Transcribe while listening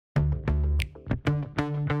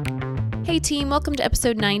Hey team, welcome to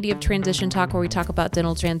episode 90 of Transition Talk, where we talk about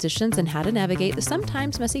dental transitions and how to navigate the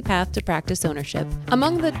sometimes messy path to practice ownership.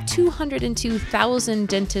 Among the 202,000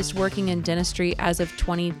 dentists working in dentistry as of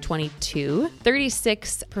 2022,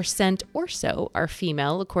 36% or so are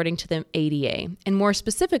female, according to the ADA. And more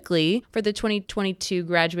specifically, for the 2022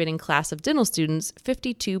 graduating class of dental students,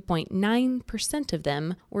 52.9% of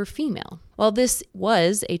them were female. While this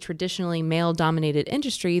was a traditionally male-dominated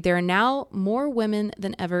industry, there are now more women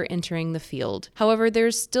than ever entering the field. However,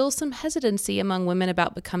 there's still some hesitancy among women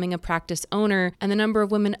about becoming a practice owner, and the number of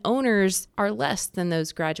women owners are less than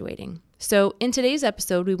those graduating. So in today's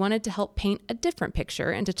episode, we wanted to help paint a different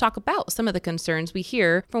picture and to talk about some of the concerns we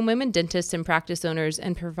hear from women dentists and practice owners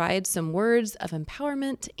and provide some words of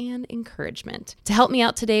empowerment and encouragement. To help me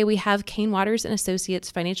out today, we have Cain Watters &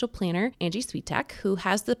 Associates financial planner, Angie Svitak, who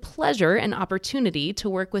has the pleasure and opportunity to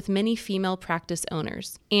work with many female practice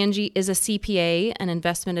owners. Angie is a CPA, an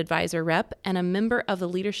investment advisor rep, and a member of the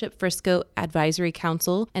Leadership Frisco Advisory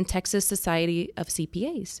Council and Texas Society of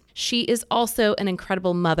CPAs. She is also an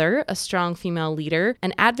incredible mother, a strong female leader,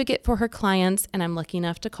 an advocate for her clients, and I'm lucky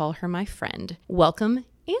enough to call her my friend. Welcome,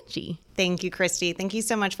 Angie. Thank you, Christy. Thank you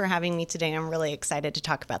so much for having me today. I'm really excited to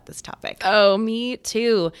talk about this topic. Oh, me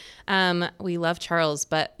too. We love Charles,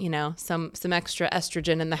 but some extra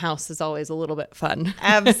estrogen in the house is always a little bit fun.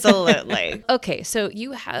 Absolutely. Okay, so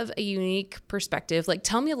you have a unique perspective. Like,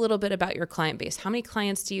 tell me a little bit about your client base. How many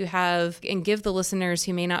clients do you have? And give the listeners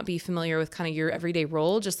who may not be familiar with kind of your everyday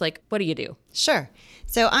role, just like, what do you do? Sure.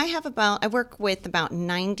 So I work with about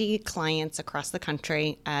 90 clients across the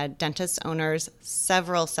country, dentist owners,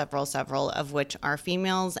 several of which are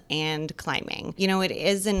females and climbing. It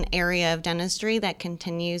is an area of dentistry that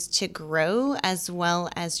continues to grow, as well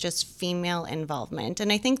as just female involvement.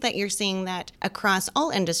 And I think that you're seeing that across all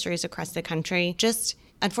industries across the country. Just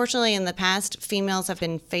unfortunately, in the past, females have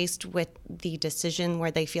been faced with the decision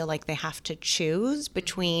where they feel like they have to choose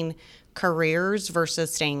between careers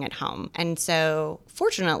versus staying at home. And so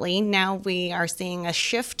fortunately, now we are seeing a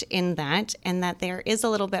shift in that, and that there is a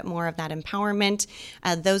little bit more of that empowerment.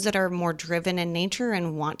 Those that are more driven in nature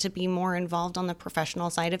and want to be more involved on the professional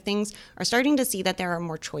side of things are starting to see that there are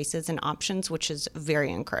more choices and options, which is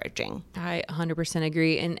very encouraging. I 100%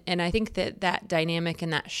 agree. And I think that dynamic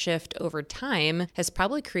and that shift over time has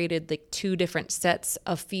probably created like two different sets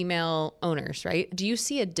of female owners, right? Do you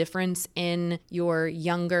see a difference in your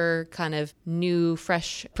younger kind of new,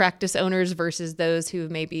 fresh practice owners versus those who've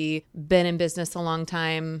maybe been in business a long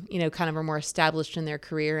time, kind of are more established in their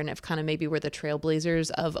career and have kind of maybe were the trailblazers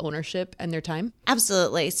of ownership and their time?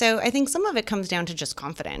 Absolutely. So I think some of it comes down to just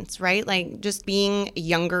confidence, right? Like just being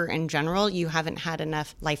younger in general, you haven't had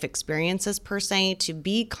enough life experiences per se to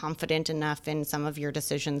be confident enough in some of your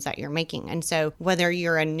decisions that you're making. And so whether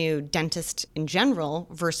you're a new dentist in general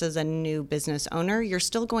versus a new business owner, you're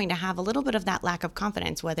still going to have a little bit of that lack of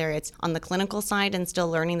confidence, whether it's on the clinical side and still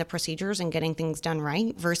learning the procedures and getting things done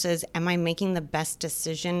right versus am I making the best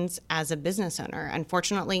decisions as a business owner?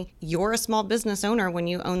 Unfortunately, you're a small business owner when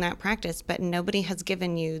you own that practice, but nobody has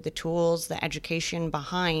given you the tools, the education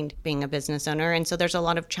behind being a business owner. And so there's a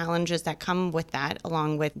lot of challenges that come with that,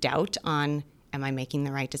 along with doubt on, am I making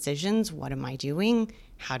the right decisions? What am I doing?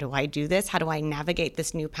 How do I do this? How do I navigate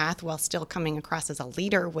this new path while still coming across as a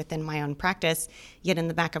leader within my own practice? Yet in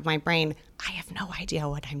the back of my brain, I have no idea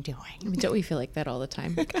what I'm doing. I mean, don't we feel like that all the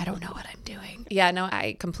time? Like, I don't know what I'm doing. Yeah, no,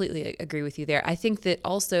 I completely agree with you there. I think that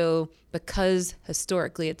also because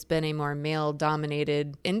historically it's been a more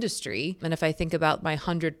male-dominated industry, and if I think about my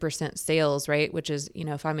 100% sales, right, which is,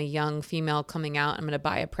 if I'm a young female coming out, I'm going to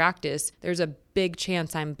buy a practice, there's a big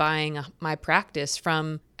chance I'm buying my practice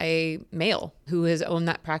from a male who has owned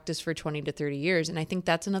that practice for 20 to 30 years. And I think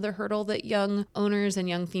that's another hurdle that young owners and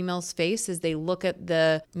young females face is they look at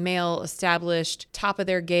the male established top of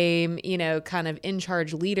their game, kind of in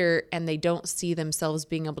charge leader, and they don't see themselves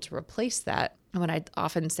being able to replace that. And what I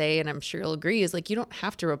often say, and I'm sure you'll agree, is like, you don't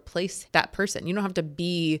have to replace that person. You don't have to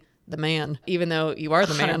be the man, even though you are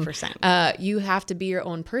the man. 100%. You have to be your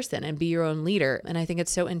own person and be your own leader. And I think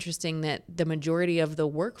it's so interesting that the majority of the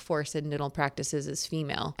workforce in dental practices is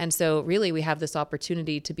female. And so really we have this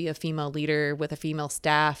opportunity to be a female leader with a female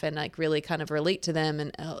staff and like really kind of relate to them.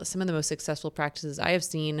 And some of the most successful practices I have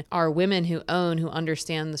seen are women who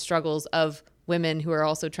understand the struggles of women who are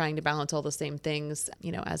also trying to balance all the same things,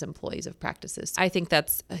 as employees of practices. I think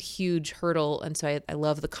that's a huge hurdle. And so I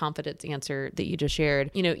love the confidence answer that you just shared.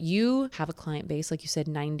 You have a client base, like you said,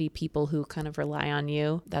 90 people who kind of rely on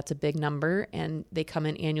you. That's a big number. And they come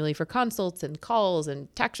in annually for consults and calls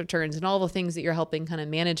and tax returns and all the things that you're helping kind of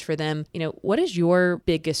manage for them. What is your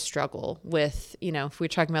biggest struggle with, if we're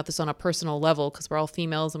talking about this on a personal level, because we're all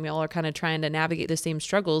females and we all are kind of trying to navigate the same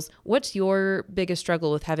struggles. What's your biggest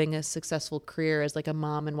struggle with having a successful career as like a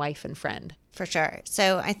mom and wife and friend? For sure.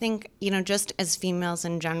 So I think, just as females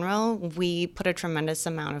in general, we put a tremendous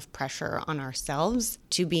amount of pressure on ourselves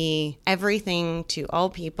to be everything to all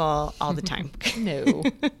people all the time. No.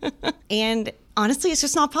 And honestly, it's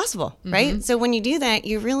just not possible, right? So when you do that,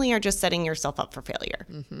 you really are just setting yourself up for failure,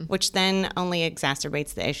 which then only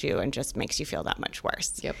exacerbates the issue and just makes you feel that much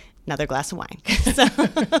worse. Yep. Another glass of wine.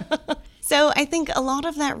 So I think a lot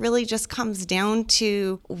of that really just comes down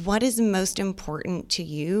to what is most important to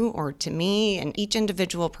you or to me and each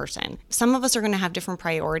individual person. Some of us are going to have different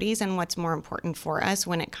priorities and what's more important for us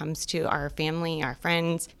when it comes to our family, our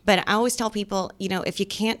friends. But I always tell people, if you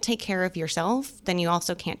can't take care of yourself, then you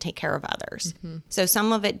also can't take care of others. So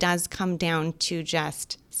some of it does come down to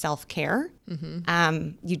just self-care.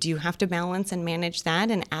 You do have to balance and manage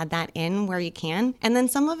that and add that in where you can. And then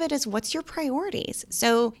some of it is what's your priorities.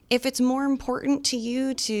 So if it's more important to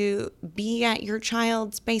you to be at your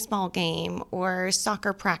child's baseball game or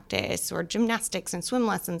soccer practice or gymnastics and swim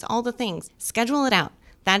lessons, all the things, schedule it out.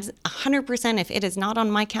 That's 100%. If it is not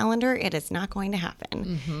on my calendar, it is not going to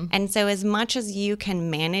happen. And so as much as you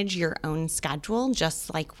can manage your own schedule,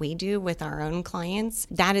 just like we do with our own clients,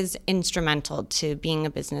 that is instrumental to being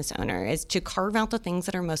a business owner, is to carve out the things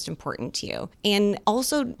that are most important to you. And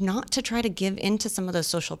also not to try to give into some of those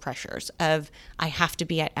social pressures of, I have to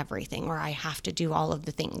be at everything, or I have to do all of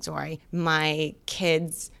the things, or my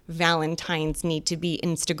kids' Valentines need to be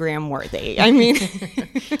Instagram worthy. I mean,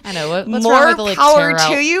 I know. What's more wrong with the, like, power tear to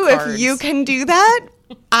out you cards? if you can do that.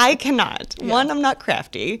 I cannot. Yeah. One, I'm not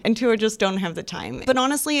crafty, and two, I just don't have the time. But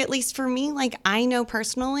honestly, at least for me, I know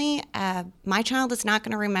personally, my child is not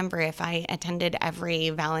going to remember if I attended every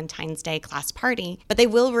Valentine's Day class party, but they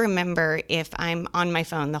will remember if I'm on my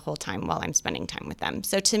phone the whole time while I'm spending time with them.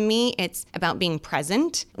 So to me, it's about being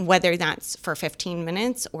present, whether that's for 15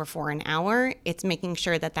 minutes or for an hour. It's making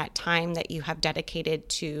sure that that time that you have dedicated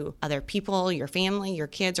to other people, your family, your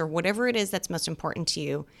kids, or whatever it is that's most important to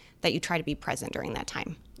you, that you try to be present during that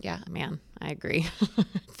time. Yeah, man, I agree.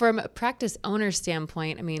 From a practice owner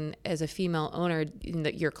standpoint, I mean, as a female owner,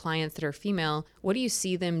 your clients that are female, what do you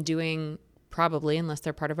see them doing? Probably, unless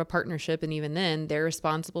they're part of a partnership. And even then, they're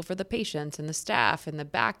responsible for the patients and the staff and the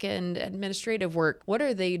back end administrative work. What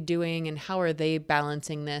are they doing and how are they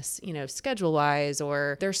balancing this, schedule wise,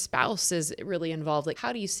 or their spouse is really involved? Like,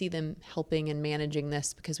 how do you see them helping and managing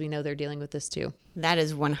this? Because we know they're dealing with this too. That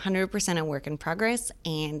is 100% a work in progress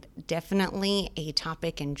and definitely a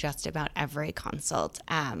topic in just about every consult.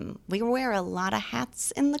 We wear a lot of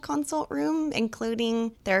hats in the consult room,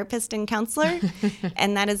 including therapist and counselor.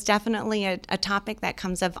 And that is definitely a topic that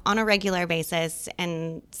comes up on a regular basis.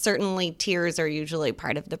 And certainly tears are usually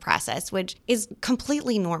part of the process, which is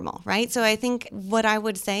completely normal, right? So I think what I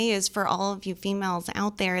would say is for all of you females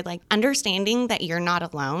out there, understanding that you're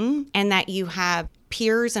not alone and that you have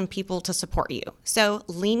peers and people to support you. So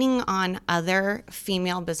leaning on other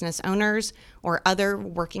female business owners or other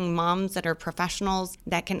working moms that are professionals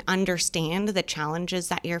that can understand the challenges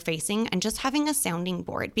that you're facing and just having a sounding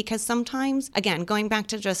board. Because sometimes, again, going back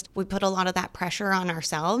to just, we put a lot of that pressure on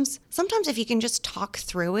ourselves. Sometimes if you can just talk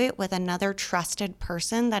through it with another trusted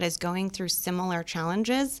person that is going through similar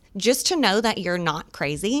challenges, just to know that you're not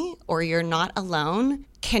crazy or you're not alone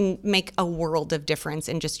can make a world of difference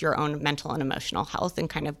in just your own mental and emotional health and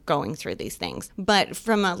kind of going through these things. But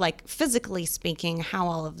from a physically speaking, how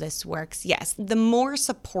all of this works, yes, the more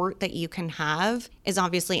support that you can have is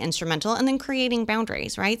obviously instrumental, and then creating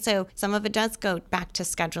boundaries, right? So some of it does go back to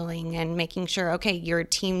scheduling and making sure, okay, your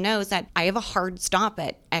team knows that I have a hard stop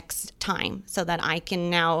at X time so that I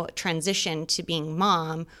can now transition to being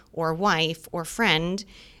mom or wife or friend,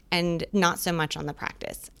 and not so much on the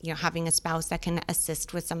practice. Having a spouse that can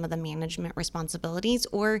assist with some of the management responsibilities,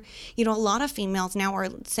 or, a lot of females now are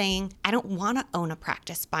saying, I don't want to own a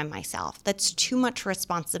practice by myself. That's too much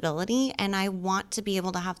responsibility, and I want to be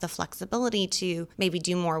able to have the flexibility to maybe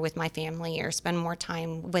do more with my family or spend more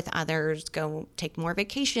time with others, go take more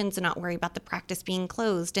vacations and not worry about the practice being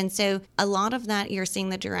closed. And so a lot of that, you're seeing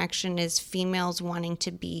the direction is females wanting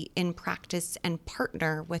to be in practice and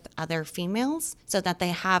partner with other females so that they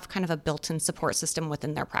have kind of a built-in support system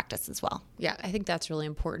within their practice as well. Yeah, I think that's really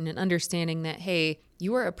important, and understanding that, hey,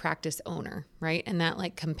 you are a practice owner, right? And that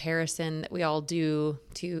like comparison that we all do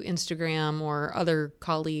to Instagram or other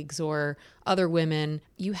colleagues or other women,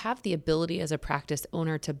 you have the ability as a practice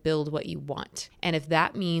owner to build what you want. And if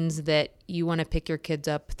that means that you want to pick your kids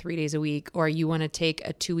up 3 days a week, or you want to take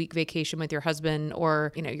a 2-week vacation with your husband,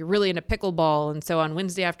 or, you're really into pickleball. And so on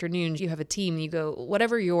Wednesday afternoons, you have a team, you go,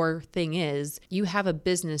 whatever your thing is, you have a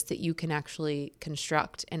business that you can actually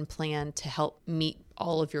construct and plan to help meet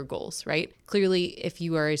all of your goals, right? Clearly, if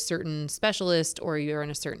you are a certain specialist or you're in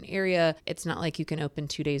a certain area, it's not like you can open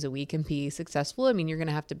 2 days a week and be successful. I mean, you're going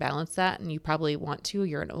to have to balance that, and you probably want to.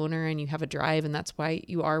 You're an owner and you have a drive, and that's why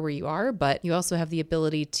you are where you are. But you also have the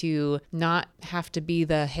ability to not have to be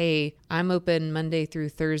the, hey, I'm open Monday through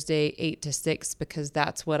Thursday, 8 to 6, because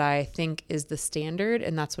that's what I think is the standard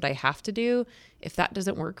and that's what I have to do. If that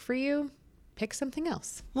doesn't work for you, pick something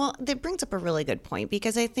else. Well, that brings up a really good point,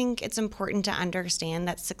 because I think it's important to understand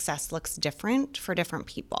that success looks different for different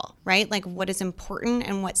people, right? Like what is important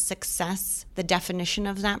and what success, the definition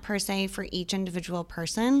of that per se for each individual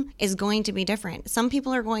person is going to be different. Some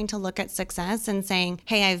people are going to look at success and saying,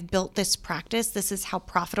 hey, I've built this practice. This is how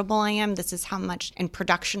profitable I am. This is how much in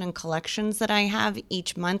production and collections that I have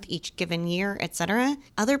each month, each given year, etc.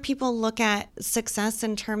 Other people look at success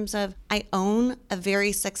in terms of, I own a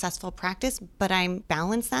very successful practice, but I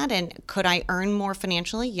balance that. And could I earn more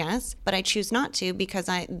financially? Yes, but I choose not to, because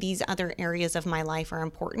these other areas of my life are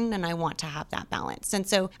important and I want to have that balance. And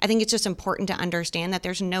so I think it's just important to understand that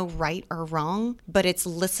there's no right or wrong, but it's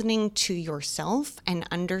listening to yourself and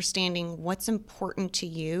understanding what's important to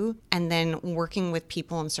you, and then working with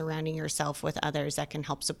people and surrounding yourself with others that can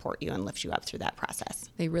help support you and lift you up through that process.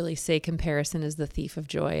 They really say comparison is the thief of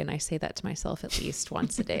joy, and I say that to myself at least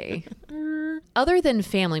once a day. Other than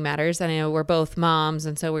family matters, I know we're both moms,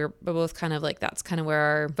 and so we're both kind of like, that's kind of where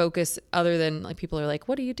our focus, other than like people are like,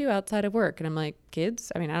 what do you do outside of work? And I'm like,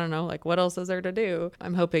 kids? I mean, I don't know, like what else is there to do?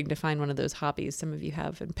 I'm hoping to find one of those hobbies some of you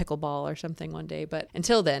have in pickleball or something one day. But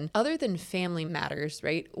until then, other than family matters,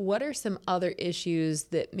 right? What are some other issues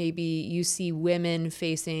that maybe you see women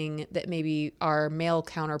facing that maybe our male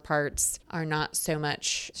counterparts are not so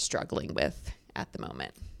much struggling with at the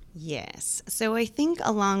moment? Yes. So I think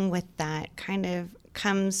along with that kind of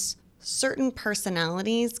comes certain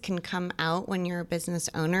personalities can come out when you're a business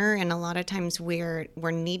owner. And a lot of times we're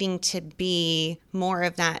needing to be more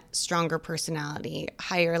of that stronger personality,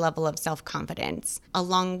 higher level of self-confidence.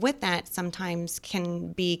 Along with that, sometimes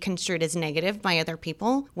can be construed as negative by other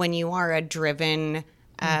people when you are a driven,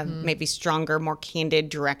 maybe stronger, more candid,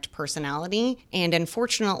 direct personality. And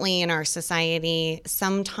unfortunately, in our society,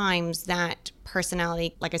 sometimes that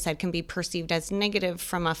personality, like I said, can be perceived as negative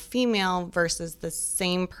from a female versus the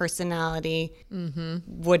same personality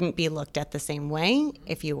wouldn't be looked at the same way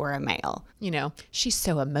if you were a male. She's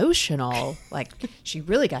so emotional. Like she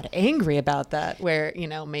really got angry about that, where,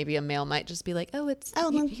 maybe a male might just be like,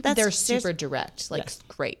 they're super direct. Like, yes.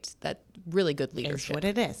 Great. That really good leadership. It's what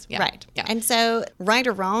it is. Yeah. Right. Yeah. And so right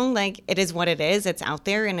or wrong, like it is what it is. It's out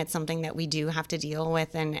there, and it's something that we do have to deal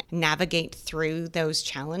with and navigate through those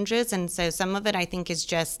challenges. And so some of it, I think, is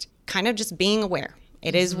just kind of just being aware.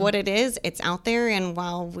 It is what it is. It's out there. And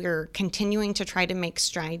while we're continuing to try to make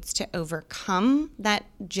strides to overcome that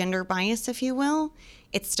gender bias, if you will,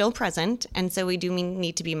 it's still present. And so we do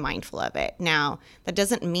need to be mindful of it. Now, that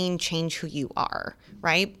doesn't mean change who you are,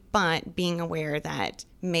 right? But being aware that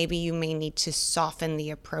maybe you may need to soften the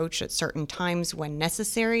approach at certain times when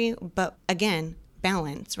necessary. But again,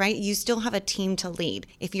 balance, right? You still have a team to lead.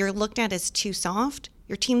 If you're looked at as too soft,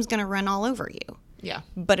 your team's going to run all over you. Yeah.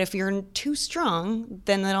 But if you're too strong,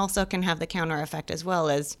 then that also can have the counter effect, as well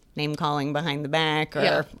as name calling behind the back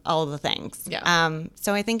or all the things. Yeah.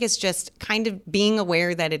 So I think it's just kind of being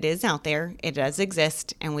aware that it is out there, it does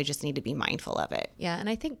exist, and we just need to be mindful of it. Yeah. And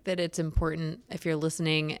I think that it's important, if you're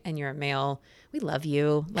listening and you're a male, we love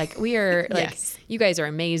you. Like we are, like Yes. You guys are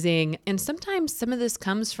amazing. And sometimes some of this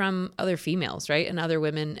comes from other females, right? And other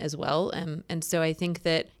women as well. And so I think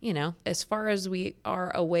that, as far as we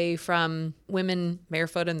are away from women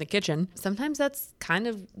barefoot in the kitchen, sometimes that's kind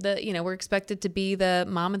of we're expected to be the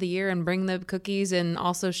mom of the year and bring the cookies and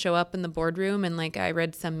also show up in the boardroom. And like I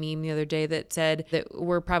read some meme the other day that said that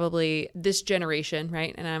we're probably this generation,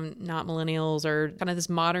 right? And I'm not millennials, or kind of this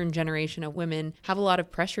modern generation of women have a lot of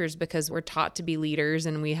pressures because we're taught to be leaders,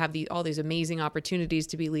 and we have all these amazing opportunities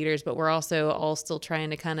to be leaders, but we're also all still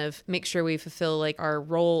trying to kind of make sure we fulfill like our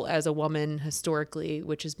role as a woman historically,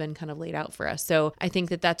 which has been kind of laid out for us. So I think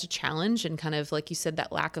that that's a challenge, and kind of like you said,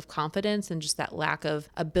 that lack of confidence and just that lack of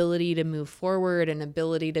ability to move forward and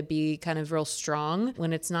ability ready to be kind of real strong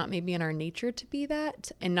when it's not maybe in our nature to be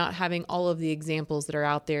that, and not having all of the examples that are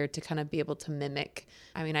out there to kind of be able to mimic.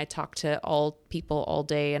 I mean, I talk to all people all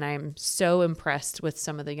day, and I'm so impressed with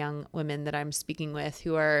some of the young women that I'm speaking with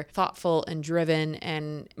who are thoughtful and driven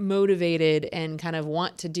and motivated and kind of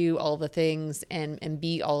want to do all the things and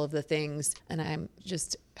be all of the things. And I'm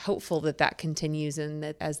just hopeful that that continues, and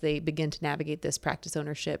that as they begin to navigate this practice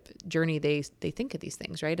ownership journey, they think of these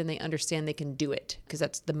things, right? And they understand they can do it, because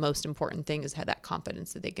that's the most important thing, is have that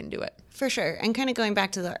confidence that they can do it. For sure. And kind of going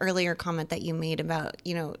back to the earlier comment that you made about,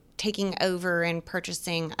 taking over and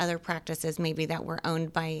purchasing other practices maybe that were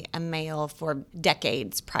owned by a male for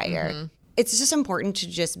decades prior. Mm-hmm. It's just important to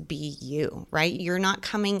just be you, right? You're not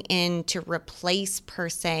coming in to replace, per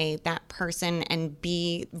se, that person and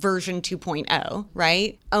be version 2.0,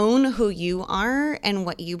 right? Own who you are and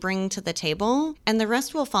what you bring to the table, and the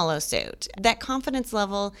rest will follow suit. That confidence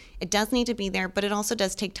level, it does need to be there, but it also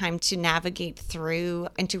does take time to navigate through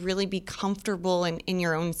and to really be comfortable in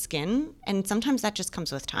your own skin. And sometimes that just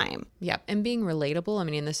comes with time. Yeah. And being relatable. I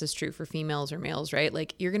mean, and this is true for females or males, right?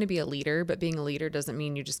 Like, you're going to be a leader, but being a leader doesn't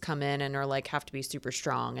mean you just come in and are like have to be super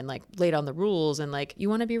strong and like lay down the rules, and like, you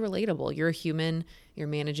want to be relatable. You're a human. You're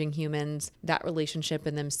managing humans. That relationship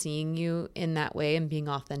and them seeing you in that way and being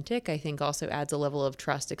authentic, I think also adds a level of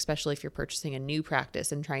trust, especially if you're purchasing a new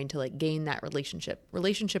practice and trying to like gain that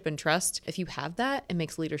relationship and trust. If you have that, it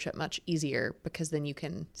makes leadership much easier, because then you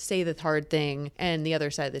can say the hard thing and the other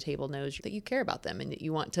side of the table knows that you care about them and that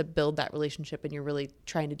you want to build that relationship and you're really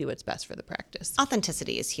trying to do what's best for the practice.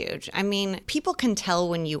 Authenticity is huge. I mean, people can tell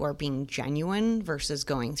when you are being genuine versus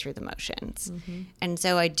going through the motions. Mm-hmm. And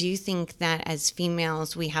so I do think that as females,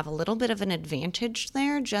 we have a little bit of an advantage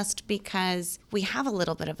there, just because we have a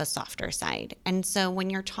little bit of a softer side. And so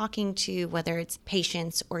when you're talking to, whether it's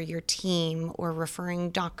patients or your team or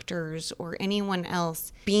referring doctors or anyone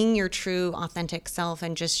else, being your true authentic self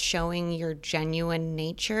and just showing your genuine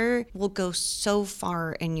nature will go so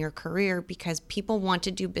far in your career, because people want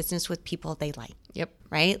to do business with people they like. Yep.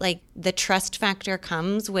 Right? Like, the trust factor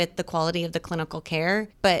comes with the quality of the clinical care,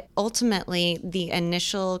 but ultimately the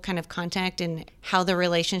initial kind of contact and how the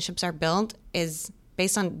relationships are built is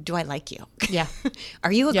based on, do I like you? Yeah.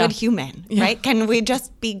 Are you a good human? Yeah. Right? Can we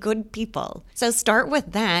just be good people? So start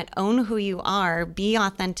with that, own who you are, be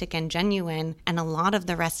authentic and genuine, and a lot of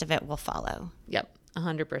the rest of it will follow. Yep.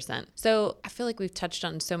 100%. So I feel like we've touched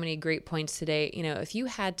on so many great points today. If you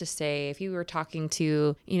had to say, if you were talking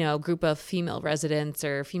to, a group of female residents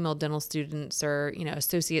or female dental students or,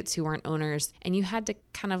 associates who weren't owners, and you had to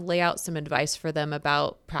kind of lay out some advice for them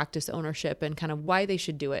about practice ownership and kind of why they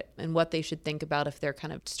should do it and what they should think about if they're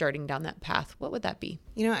kind of starting down that path, what would that be?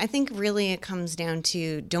 I think really it comes down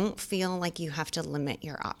to, don't feel like you have to limit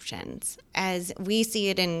your options. As we see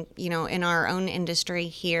it in our own industry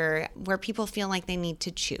here, where people feel like they need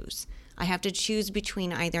to choose. I have to choose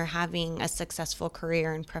between either having a successful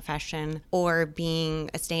career and profession or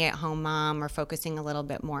being a stay-at-home mom or focusing a little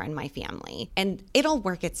bit more on my family. And it'll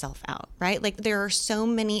work itself out, right? Like, there are so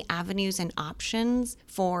many avenues and options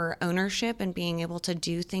for ownership and being able to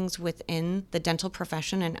do things within the dental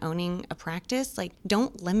profession and owning a practice. Like,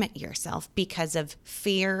 don't limit yourself because of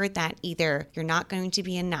fear that either you're not going to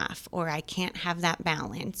be enough, or I can't have that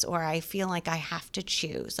balance, or I feel like I have to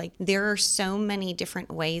choose. Like, there are so many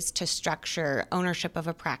different ways to structure ownership of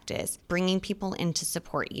a practice, bringing people in to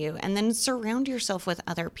support you, and then surround yourself with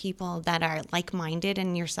other people that are like-minded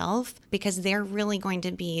in yourself, because they're really going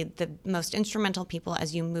to be the most instrumental people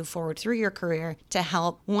as you move forward through your career to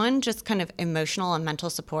help, one, just kind of emotional and mental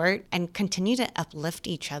support, and continue to uplift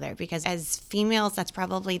each other. Because as females, that's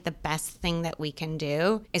probably the best thing that we can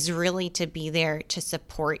do, is really to be there to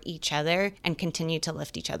support each other and continue to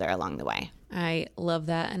lift each other along the way. I love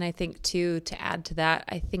that. And I think too, to add to that,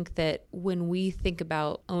 I think that when we think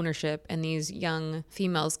about ownership and these young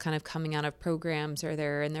females kind of coming out of programs or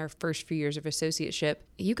they're in their first few years of associateship,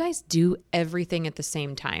 you guys do everything at the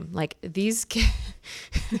same time. Like, these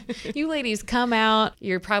you ladies come out,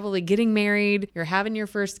 you're probably getting married, you're having your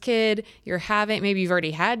first kid, maybe you've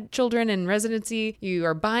already had children in residency, you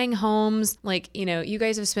are buying homes. Like, you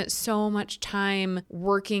guys have spent so much time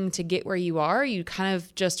working to get where you are. You kind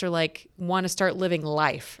of just are like, want to start living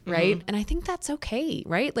life, right? Mm-hmm. And I think that's okay,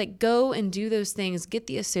 right? Like, go and do those things, get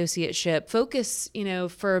the associateship, focus,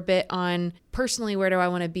 for a bit on personally, where do I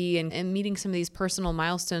want to be, and meeting some of these personal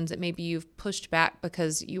milestones that maybe you've pushed back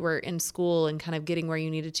because you were in school and kind of getting where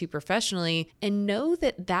you needed to professionally, and know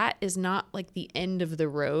that that is not like the end of the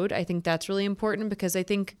road. I think that's really important, because I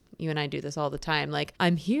think you and I do this all the time. Like,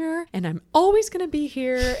 I'm here and I'm always going to be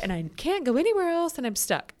here and I can't go anywhere else and I'm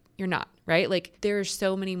stuck. you're not, right? Like there are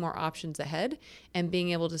so many more options ahead, and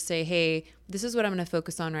being able to say, hey, this is what I'm going to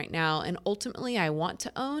focus on right now. And ultimately I want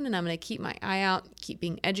to own, and I'm going to keep my eye out, keep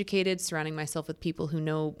being educated, surrounding myself with people who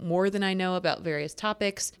know more than I know about various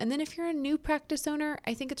topics. And then if you're a new practice owner,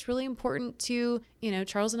 I think it's really important to,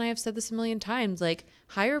 Charles and I have said this a million times, like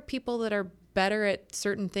hire people that are better at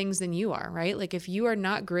certain things than you are, right? Like if you are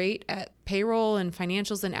not great at payroll and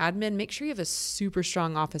financials and admin, make sure you have a super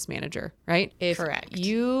strong office manager, right? If Correct.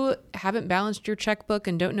 you haven't balanced your checkbook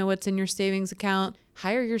and don't know what's in your savings account,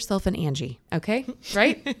 hire yourself an Angie, okay?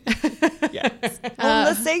 Right? Yes.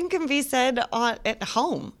 Well, the same can be said at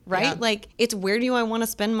home, right? Yeah. Like it's where do I want to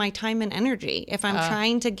spend my time and energy? If I'm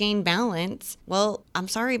trying to gain balance, well, I'm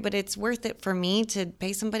sorry, but it's worth it for me to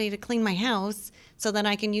pay somebody to clean my house so that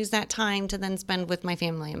I can use that time to then spend with my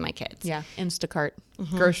family and my kids. Yeah. Instacart,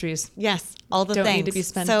 groceries. Yes, all the Don't things. need to be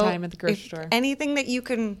spending time at the grocery store. Anything that you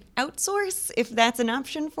can outsource, if that's an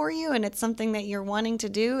option for you and it's something that you're wanting to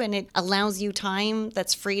do and it allows you time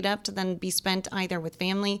that's freed up to then be spent either with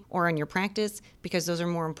family or on your practice because those are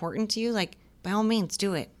more important to you, like by all means,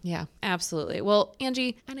 do it. Yeah, absolutely. Well,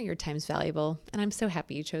 Angie, I know your time's valuable, and I'm so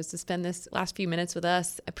happy you chose to spend this last few minutes with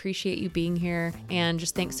us. Appreciate you being here, and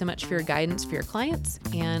just thanks so much for your guidance for your clients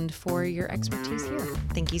and for your expertise here.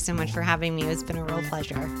 Thank you so much for having me. It's been a real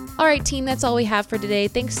pleasure. All right, team, that's all we have for today.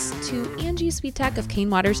 Thanks to Angie Svitak of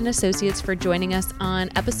Cain Waters & Associates for joining us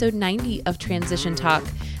on episode 90 of Transition Talk.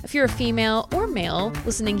 If you're a female or male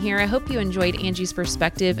listening here, I hope you enjoyed Angie's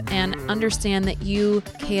perspective and understand that you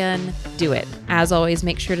can do it. As always,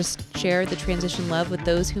 make sure to share the transition love with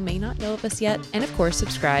those who may not know of us yet. And of course,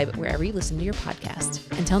 subscribe wherever you listen to your podcast.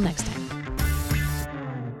 Until next time.